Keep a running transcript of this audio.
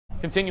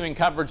Continuing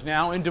coverage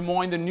now in Des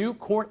Moines, the new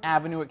Court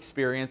Avenue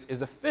experience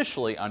is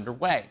officially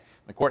underway.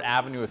 The Court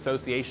Avenue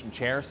Association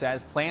chair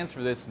says plans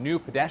for this new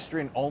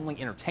pedestrian-only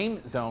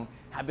entertainment zone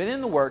have been in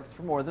the works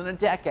for more than a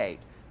decade.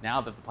 Now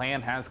that the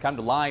plan has come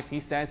to life, he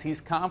says he's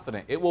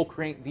confident it will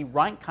create the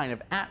right kind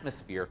of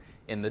atmosphere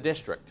in the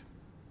district.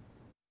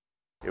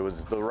 It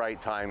was the right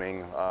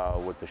timing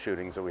with the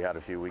shootings that we had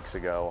a few weeks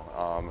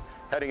ago.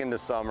 Heading into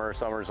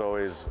summer's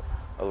always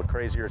a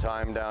crazier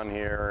time down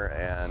here,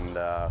 and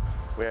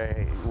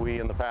we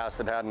in the past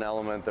had an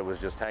element that was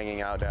just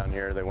hanging out down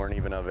here. They weren't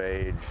even of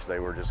age. They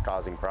were just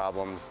causing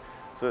problems.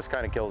 So this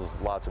kind of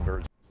kills lots of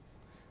birds.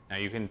 Now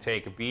you can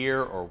take a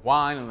beer or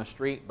wine on the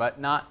street, but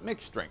not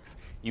mixed drinks.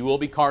 You will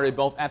be carded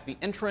both at the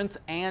entrance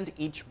and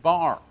each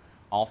bar.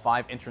 All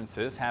 5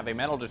 entrances have a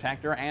metal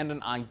detector and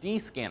an ID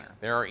scanner.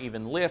 There are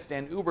even Lyft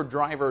and Uber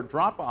driver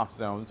drop-off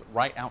zones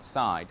right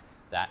outside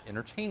that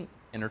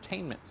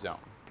entertainment zone.